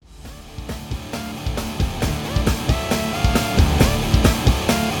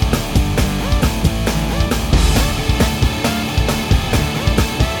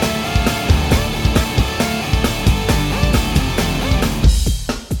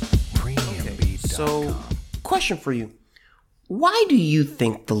So, question for you. Why do you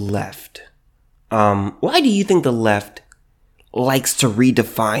think the left likes to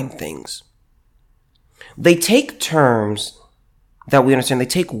redefine things? They take terms that we understand, they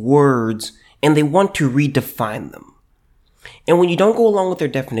take words, and they want to redefine them. And when you don't go along with their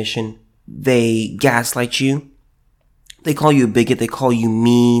definition, they gaslight you. They call you a bigot. They call you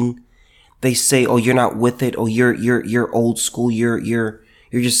mean. They say, "Oh, you're not with it. Oh, you're old school. You're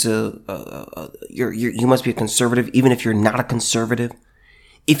just you must be a conservative, even if you're not a conservative."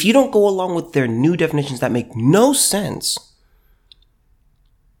 If you don't go along with their new definitions that make no sense,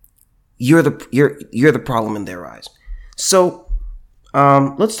 you're the problem in their eyes. So,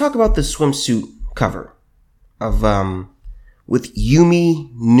 let's talk about the swimsuit cover of with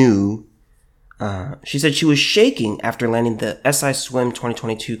Yumi Nu. She said she was shaking after landing the SI Swim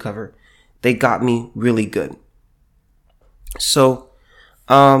 2022 cover. They got me really good. So,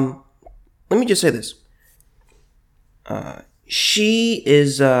 let me just say this. She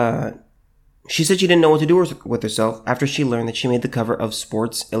said she didn't know what to do with herself after she learned that she made the cover of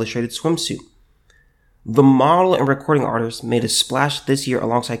Sports Illustrated Swimsuit. The model and recording artist made a splash this year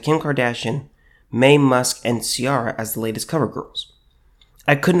alongside Kim Kardashian, Mae Musk, and Ciara as the latest cover girls.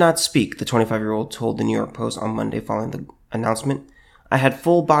 "I could not speak," the 25-year-old told the New York Post on Monday following the announcement. "I had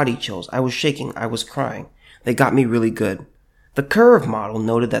full body chills. I was shaking. I was crying. They got me really good." The Curve model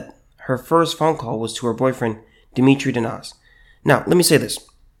noted that her first phone call was to her boyfriend, Dimitri Danas. Now, let me say this.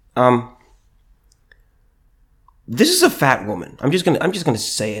 This is a fat woman. I'm just gonna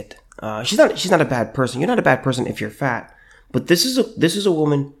say it. She's not a bad person. You're not a bad person if you're fat. But this is a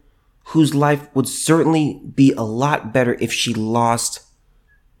woman whose life would certainly be a lot better if she lost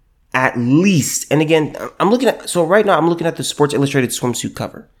at least. And again, right now I'm looking at the Sports Illustrated swimsuit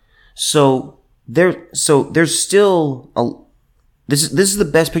cover. So there's still this is the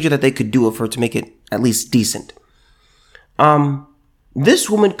best picture that they could do of her to make it at least decent. This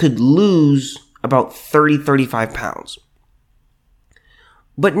woman could lose about 35 pounds.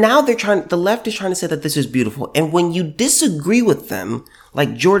 But now the left is trying to say that this is beautiful. And when you disagree with them,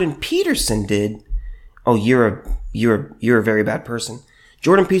 like Jordan Peterson did, "Oh, you're a very bad person."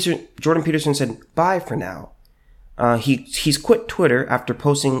 Jordan Peterson said, "Bye for now." He's quit Twitter after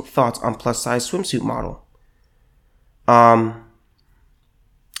posting thoughts on plus size swimsuit model.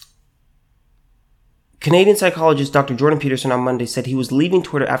 Canadian psychologist Dr. Jordan Peterson on Monday said he was leaving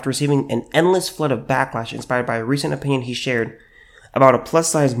Twitter after receiving an endless flood of backlash inspired by a recent opinion he shared about a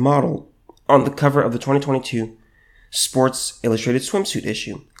plus-size model on the cover of the 2022 Sports Illustrated swimsuit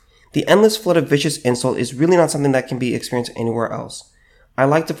issue. "The endless flood of vicious insult is really not something that can be experienced anywhere else. I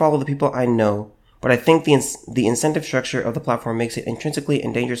like to follow the people I know, but I think the incentive structure of the platform makes it intrinsically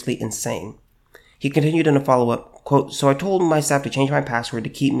and dangerously insane." He continued in a follow-up, quote, "So I told my staff to change my password to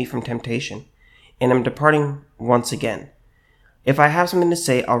keep me from temptation, and I'm departing once again. If I have something to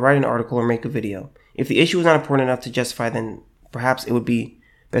say, I'll write an article or make a video. If the issue is not important enough to justify, then perhaps it would be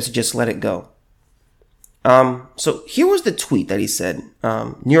best to just let it go." So here was the tweet that he said.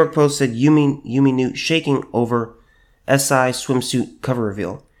 New York Post said Yumi Nu shaking over SI swimsuit cover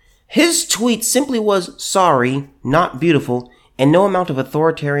reveal. His tweet simply was, "Sorry, not beautiful, and no amount of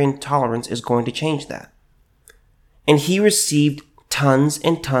authoritarian tolerance is going to change that." And he received tons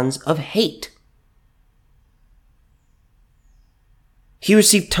and tons of hate. He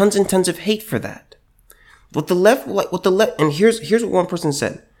received tons and tons of hate for that. And here's what one person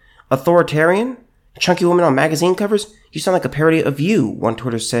said. "Authoritarian? Chunky woman on magazine covers? You sound like a parody of you," one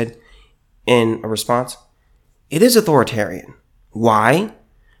Twitter said in a response. It is authoritarian. Why?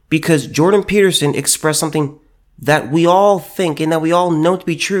 Because Jordan Peterson expressed something that we all think and that we all know to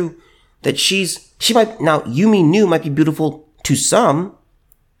be true, that Yumi Nu might be beautiful to some.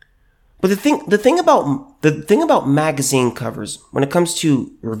 But the thing about magazine covers, when it comes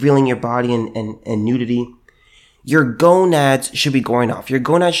to revealing your body and nudity, your gonads should be going off. Your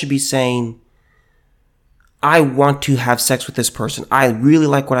gonads should be saying, "I want to have sex with this person. I really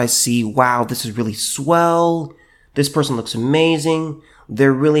like what I see. Wow, this is really swell. This person looks amazing.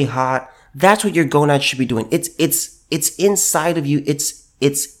 They're really hot." That's what your gonads should be doing. It's inside of you.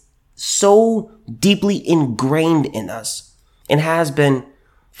 It's so deeply ingrained in us and has been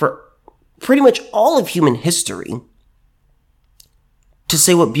for pretty much all of human history to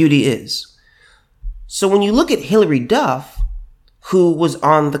say what beauty is. So when you look at Hilary Duff, who was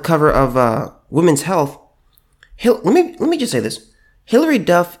on the cover of Women's Health, let me just say this. Hilary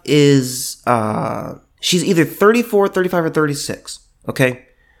Duff is she's either 34, 35, or 36. Okay,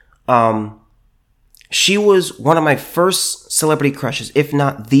 she was one of my first celebrity crushes, if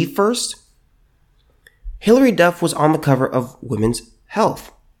not the first. Hilary Duff was on the cover of Women's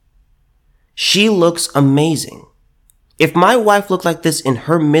Health. She looks amazing. If my wife looked like this in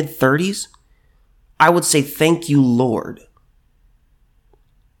her mid-30s, I would say thank you, Lord.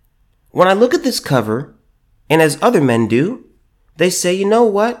 When I look at this cover, and as other men do, they say, you know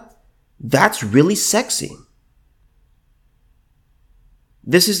what? That's really sexy.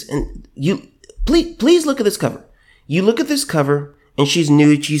 This is, please look at this cover. You look at this cover, and she's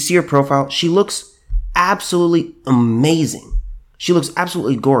nude. You see her profile. She looks absolutely amazing. She looks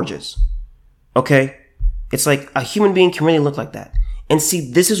absolutely gorgeous. Okay? It's like a human being can really look like that. And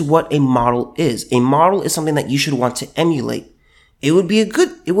see, this is what a model is. A model is something that you should want to emulate. It would be a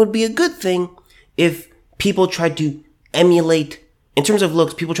good thing if people tried to emulate, in terms of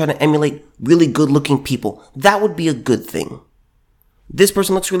looks, people try to emulate really good looking people. That would be a good thing. This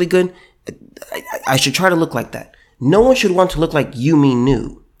person looks really good. I should try to look like that. No one should want to look like you, me,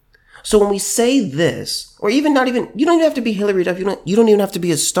 new. So when we say this, or even not even, you don't even have to be Hillary Duff. You don't even have to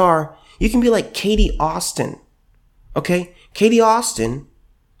be a star. You can be like Katie Austin. Okay? Katie Austin,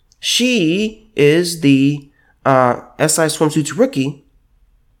 she is the SI Swimsuits rookie.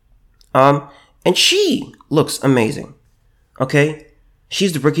 And she looks amazing. Okay?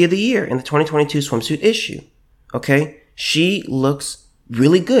 She's the rookie of the year in the 2022 swimsuit issue. Okay? She looks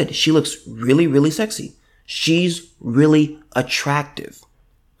really good. She looks really, really sexy. She's really attractive.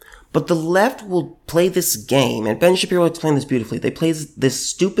 But the left will play this game, and Ben Shapiro explained this beautifully. They play this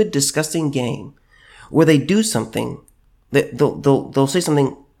stupid, disgusting game where they do something, they'll say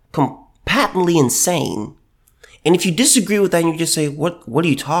something patently insane. And if you disagree with that and you just say, what are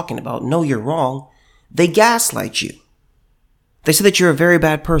you talking about? No, you're wrong. They gaslight you. They say that you're a very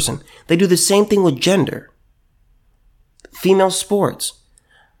bad person. They do the same thing with gender. Female sports.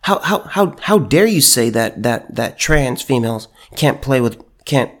 How dare you say that trans females can't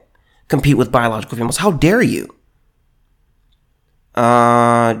compete with biological females? How dare you?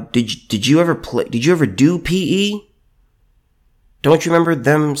 Did you ever do PE? Don't you remember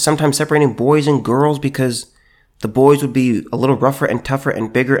them sometimes separating boys and girls because the boys would be a little rougher and tougher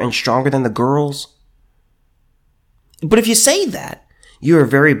and bigger and stronger than the girls? But if you say that, you're a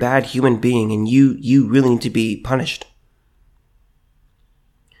very bad human being and you really need to be punished.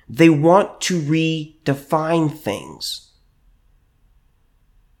 They want to redefine things.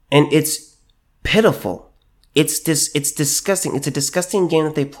 And it's pitiful. It's disgusting. It's a disgusting game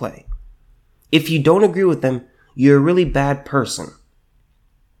that they play. If you don't agree with them, you're a really bad person.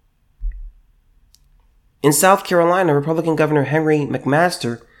 In South Carolina, Republican Governor Henry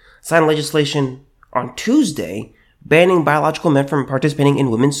McMaster signed legislation on Tuesday banning biological men from participating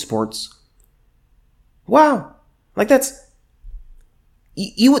in women's sports. Wow. Like that's...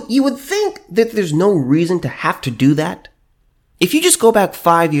 You would think that there's no reason to have to do that. If you just go back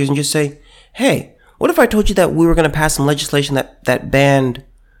 5 years and just say, hey, what if I told you that we were going to pass some legislation that banned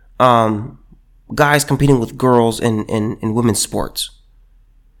guys competing with girls in women's sports?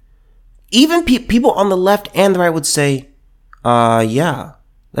 Even people on the left and the right would say, yeah,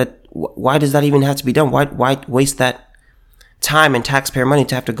 why does that even have to be done? Why waste that time and taxpayer money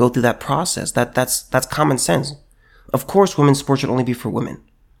to have to go through that process? That's common sense. Of course, women's sports should only be for women.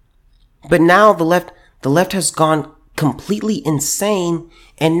 But now the left has gone completely insane,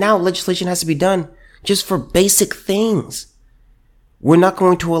 and now legislation has to be done just for basic things. We're not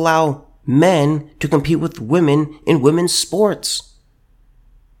going to allow men to compete with women in women's sports.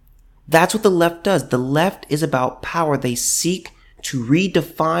 That's what the left does. The left is about power. They seek to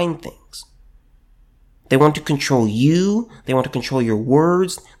redefine things. They want to control you. They want to control your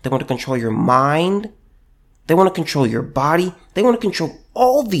words. They want to control your mind. They want to control your body. They want to control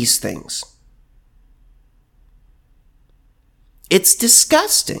all these things. It's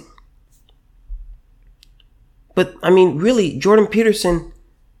disgusting. But, I mean, really, Jordan Peterson,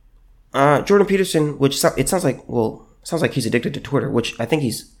 which it sounds like he's addicted to Twitter, which I think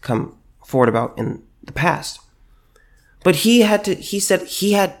he's come forward about in the past. But he said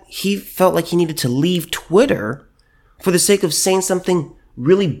he felt like he needed to leave Twitter for the sake of saying something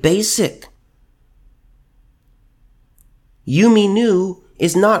really basic. Yumi Nu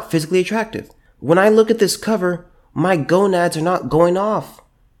is not physically attractive. When I look at this cover, my gonads are not going off.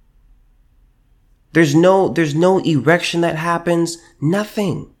 There's no erection that happens.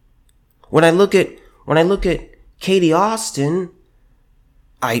 Nothing. When I look at Katie Austin,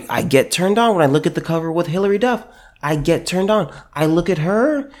 I get turned on. When I look at the cover with Hillary Duff, I get turned on. I look at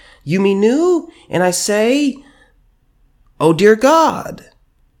her, Yumi Nu, and I say, oh dear God.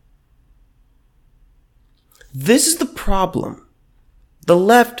 This is the problem. The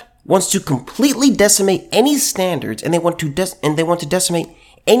left wants to completely decimate any standards, and they want to decimate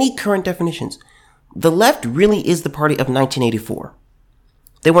any current definitions. The left really is the party of 1984.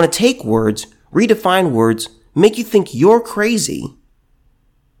 They want to take words, redefine words, make you think you're crazy.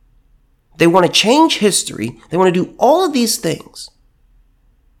 They want to change history. They want to do all of these things.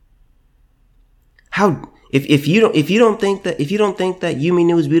 If you don't think that Yumi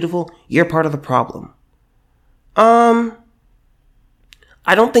Nu is beautiful, you're part of the problem. I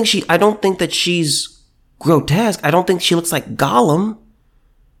don't think that she's grotesque. I don't think she looks like Gollum.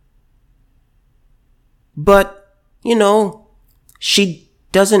 But, she's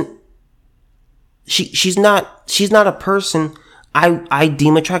not a person I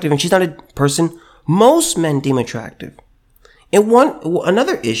deem attractive, and she's not a person most men deem attractive. And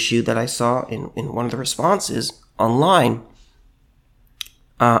another issue that I saw in one of the responses online,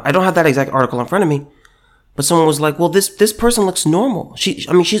 I don't have that exact article in front of me, but someone was like, well, this person looks normal. She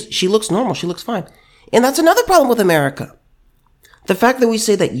looks normal. She looks fine. And that's another problem with America. The fact that we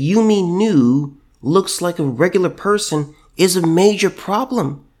say that Yumi Nu looks like a regular person is a major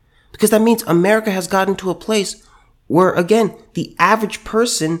problem, because that means America has gotten to a place where, again, the average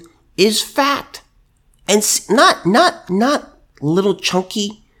person is fat, and not little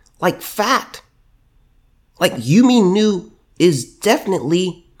chunky, like fat. Like Yumi Nu is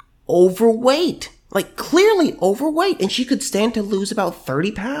definitely overweight, like clearly overweight, and she could stand to lose about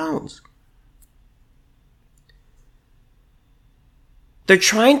 30 pounds. They're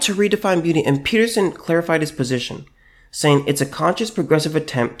trying to redefine beauty, and Peterson clarified his position, saying it's a conscious, progressive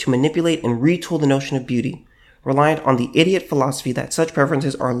attempt to manipulate and retool the notion of beauty, reliant on the idiot philosophy that such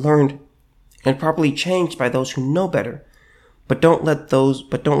preferences are learned and properly changed by those who know better, but don't let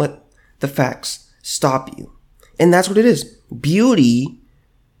the facts stop you. And that's what it is. Beauty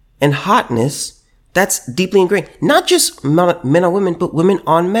and hotness, that's deeply ingrained. Not just men on women, but women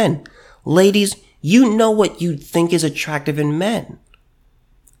on men. Ladies, you know what you think is attractive in men.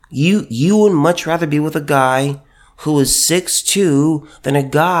 You would much rather be with a guy who is 6'2" than a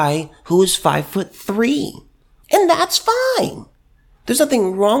guy who is 5'3". And that's fine. There's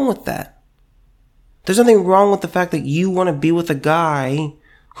nothing wrong with that. There's nothing wrong with the fact that you want to be with a guy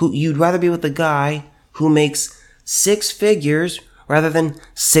you'd rather be with a guy who makes 6 figures rather than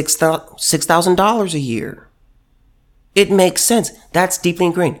 $6,000 a year. It makes sense. That's deeply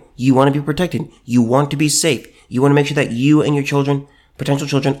ingrained. You want to be protected. You want to be safe. You want to make sure that you and your children, potential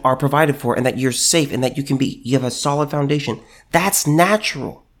children, are provided for, and that you're safe, and that you have a solid foundation. That's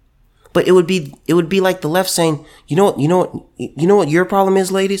natural. But it would be like the left saying, you know what your problem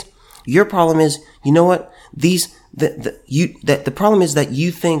is, ladies? Your problem is, the problem is that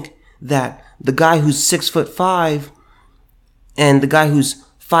you think that the guy who's 6'5" and the guy who's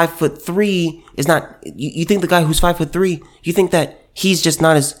 5'3" is not, you think the guy who's 5'3", you think that he's just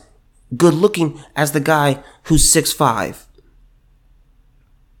not as good looking as the guy who's 6'5".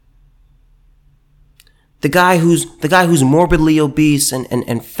 The guy who's morbidly obese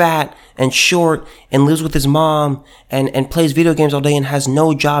and fat and short and lives with his mom and plays video games all day and has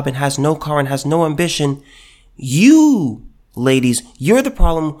no job and has no car and has no ambition. You, ladies, you're the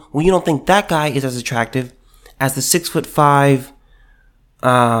problem when you don't think that guy is as attractive as the 6'5"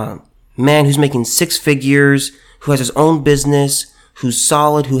 man who's making 6 figures, who has his own business, who's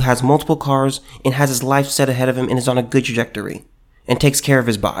solid, who has multiple cars and has his life set ahead of him and is on a good trajectory and takes care of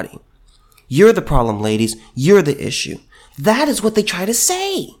his body. You're the problem, ladies. You're the issue. That is what they try to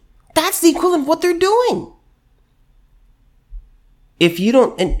say. That's the equivalent of what they're doing. If you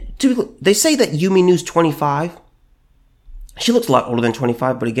don't, and typically, they say that Yumi Nu's 25. She looks a lot older than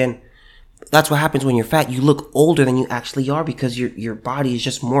 25, but again, that's what happens when you're fat. You look older than you actually are because your body is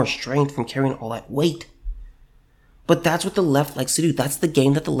just more strained from carrying all that weight. But that's what the left likes to do. That's the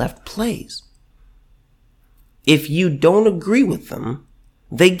game that the left plays. If you don't agree with them,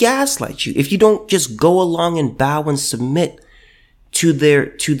 they gaslight you. If you don't just go along and bow and submit to their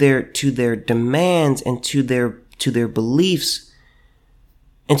demands and to their beliefs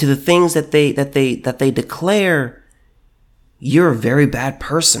and to the things that they declare, you're a very bad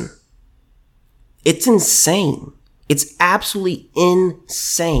person. It's insane. It's absolutely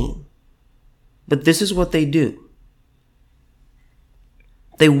insane. But this is what they do.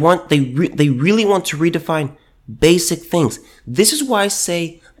 They really want to redefine basic things. This is why I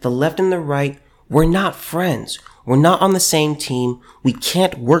say the left and the right, we're not friends. We're not on the same team. We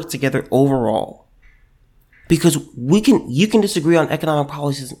can't work together overall. Because you can disagree on economic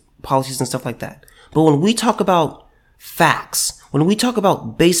policies and stuff like that. But when we talk about facts, when we talk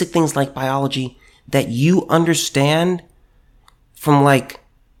about basic things like biology that you understand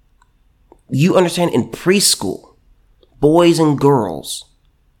you understand in preschool, boys and girls.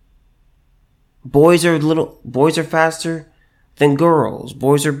 Boys are faster than girls.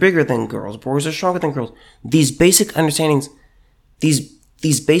 Boys are bigger than girls. Boys are stronger than girls. These basic understandings, these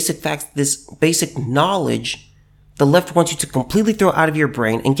these basic facts, this basic knowledge, the left wants you to completely throw out of your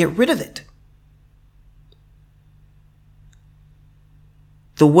brain and get rid of it.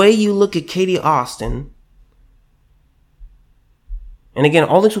 The way you look at Katie Austin, and again,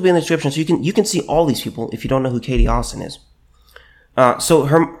 all this will be in the description, so you can see all these people if you don't know who Katie Austin is.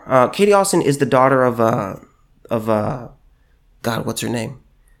 Katie Austin is the daughter of God, what's her name?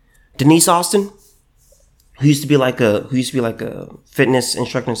 Denise Austin, who used to be like a fitness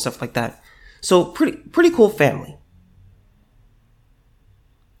instructor and stuff like that. So pretty cool family.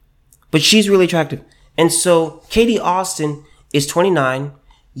 But she's really attractive. And so Katie Austin is 29,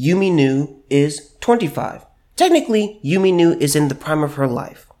 Yumi Nu is 25. Technically, Yumi Nu is in the prime of her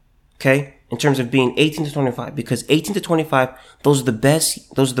life. Okay? In terms of being 18 to 25, because 18 to 25, those are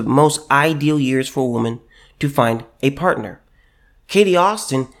the most ideal years for a woman to find a partner. Katie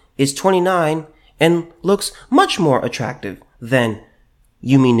Austin is 29 and looks much more attractive than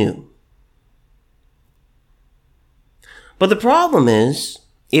Yumi Nu. But the problem is,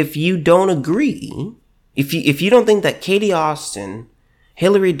 if you don't agree, if you don't think that Katie Austin,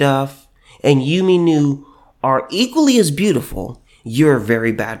 Hilary Duff, and Yumi Nu are equally as beautiful, you're a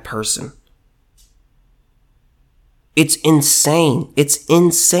very bad person. It's insane. It's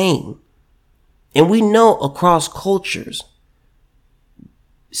insane. And we know across cultures,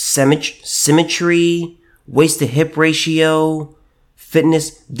 symmetry, waist to hip ratio,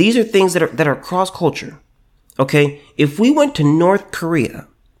 fitness, these are things that are cross culture. Okay? If we went to North Korea,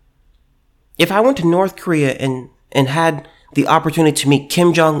 if I went to North Korea and had the opportunity to meet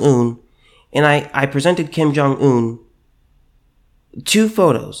Kim Jong-un, and I presented Kim Jong-un 2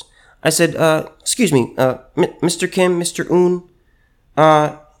 photos. I said, excuse me, Mr. Kim, Mr. Un,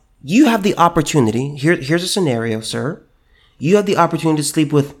 you have the opportunity, here's a scenario, sir. You have the opportunity to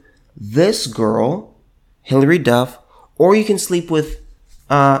sleep with this girl, Hilary Duff, or you can sleep with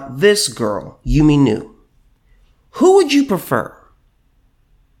this girl, Yumi Nu. Who would you prefer?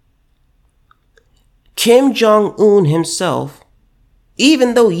 Kim Jong-un himself,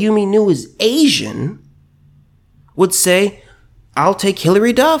 even though Yumi Nu is Asian, would say, I'll take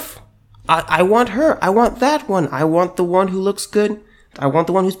Hilary Duff. I want her. I want that one. I want the one who looks good. I want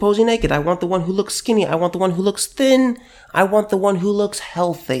the one who's posing naked. I want the one who looks skinny. I want the one who looks thin. I want the one who looks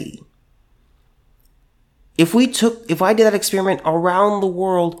healthy. If I did that experiment around the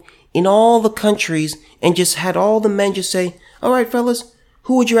world in all the countries and just had all the men just say, all right, fellas,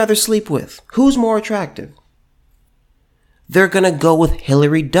 who would you rather sleep with? Who's more attractive? They're going to go with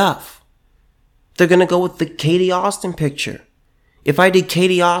Hilary Duff. They're going to go with the Katie Austin picture. If I did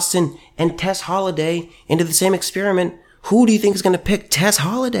Katie Austin and Tess Holliday into the same experiment, who do you think is going to pick Tess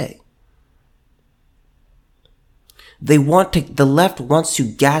Holliday? The left wants to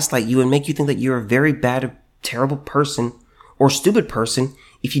gaslight you and make you think that you're a very bad, terrible person or stupid person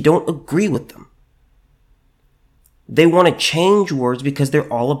if you don't agree with them. They want to change words because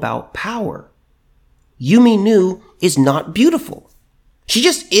they're all about power. Yumi Nu is not beautiful. She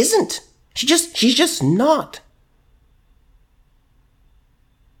just isn't. She's just not.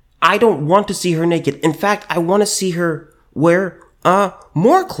 I don't want to see her naked. In fact, I want to see her wear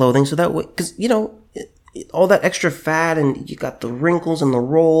more clothing so that way, because, all that extra fat and you got the wrinkles and the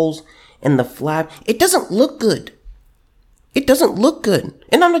rolls and the flap. It doesn't look good. It doesn't look good.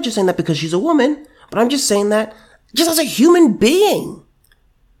 And I'm not just saying that because she's a woman, but I'm just saying that just as a human being.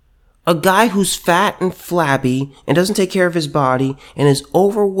 A guy who's fat and flabby and doesn't take care of his body and is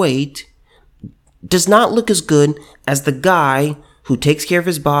overweight does not look as good as the guy who takes care of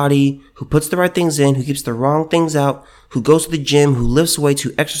his body, who puts the right things in, who keeps the wrong things out, who goes to the gym, who lifts weights,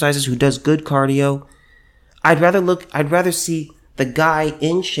 who exercises, who does good cardio. I'd rather see the guy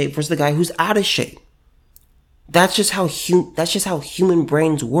in shape versus the guy who's out of shape. That's just how human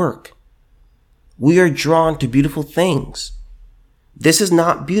brains work. We are drawn to beautiful things. This is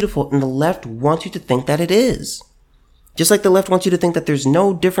not beautiful, and the left wants you to think that it is. Just like the left wants you to think that there's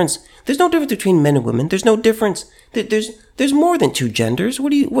no difference. There's no difference between men and women. There's no difference. There's more than 2 genders.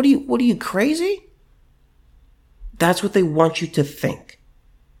 What are you crazy? That's what they want you to think.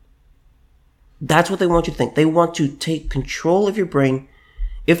 That's what they want you to think. They want to take control of your brain.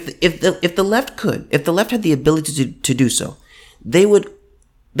 If the left had the ability to do so, they would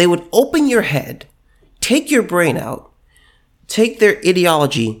open your head, take your brain out, take their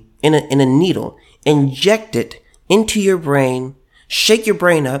ideology in a needle, inject it into your brain, shake your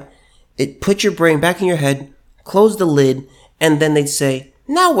brain up, put your brain back in your head, close the lid, and then they'd say,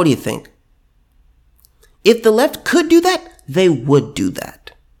 now what do you think? If the left could do that, they would do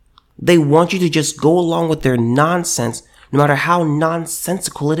that. They want you to just go along with their nonsense, no matter how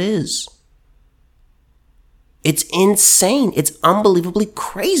nonsensical it is. It's insane. It's unbelievably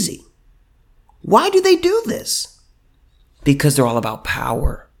crazy. Why do they do this? Because they're all about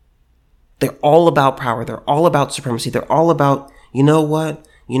power. They're all about power. They're all about supremacy. They're all about, you know what?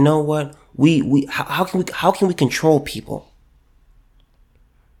 How can we control people?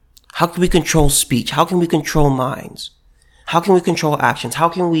 How can we control speech? How can we control minds? How can we control actions? How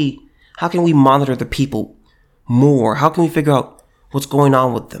can we monitor the people more? How can we figure out what's going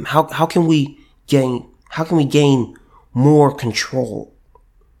on with them? How can we gain more control?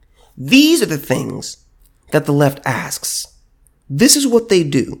 These are the things that the left asks. This is what they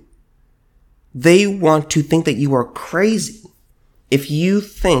do. They want to think that you are crazy if you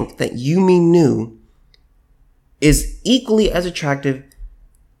think that Yumi Nu is equally as attractive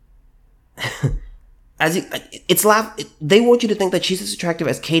they want you to think that she's as attractive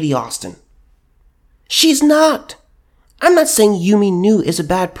as Katie Austin. She's not. I'm not saying Yumi Nu is a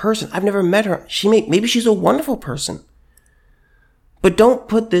bad person. I've never met her. Maybe she's a wonderful person. But don't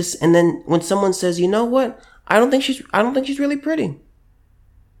put this, and then when someone says, you know what? I don't think she's really pretty.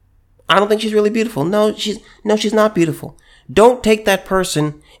 I don't think she's really beautiful. No, she's not beautiful. Don't take that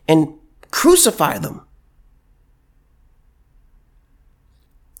person and crucify them.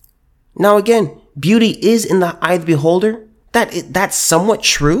 Now again, beauty is in the eye of the beholder. That's somewhat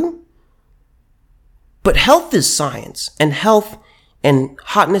true. But health is science, and health and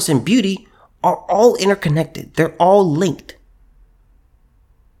hotness and beauty are all interconnected. They're all linked.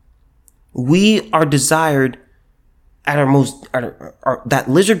 We are desired at that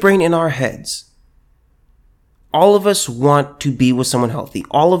lizard brain in our heads. All of us want to be with someone healthy.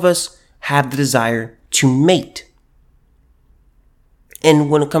 All of us have the desire to mate.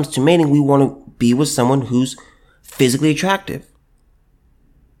 And when it comes to mating, we want to be with someone who's physically attractive.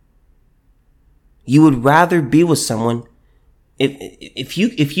 You would rather be with someone if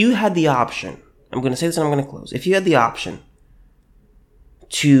you had the option. I'm going to say this and I'm going to close. If you had the option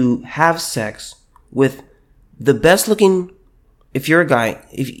to have sex with the best looking, if you're a guy,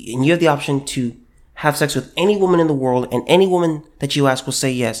 and you have the option to have sex with any woman in the world, and any woman that you ask will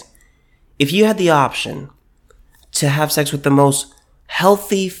say yes. If you had the option to have sex with the most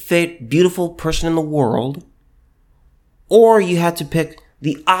healthy, fit, beautiful person in the world, or you had to pick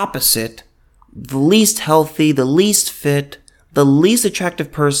the opposite, the least healthy, the least fit, the least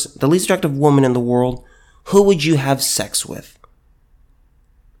attractive person, the least attractive woman in the world, who would you have sex with?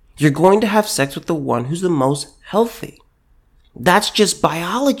 You're going to have sex with the one who's the most healthy. That's just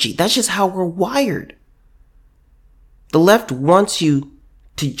biology. That's just how we're wired. The left wants you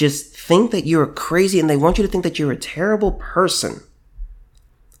to just think that you're crazy, and they want you to think that you're a terrible person.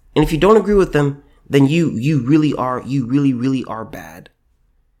 And if you don't agree with them, then you really are bad.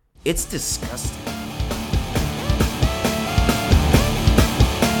 It's disgusting.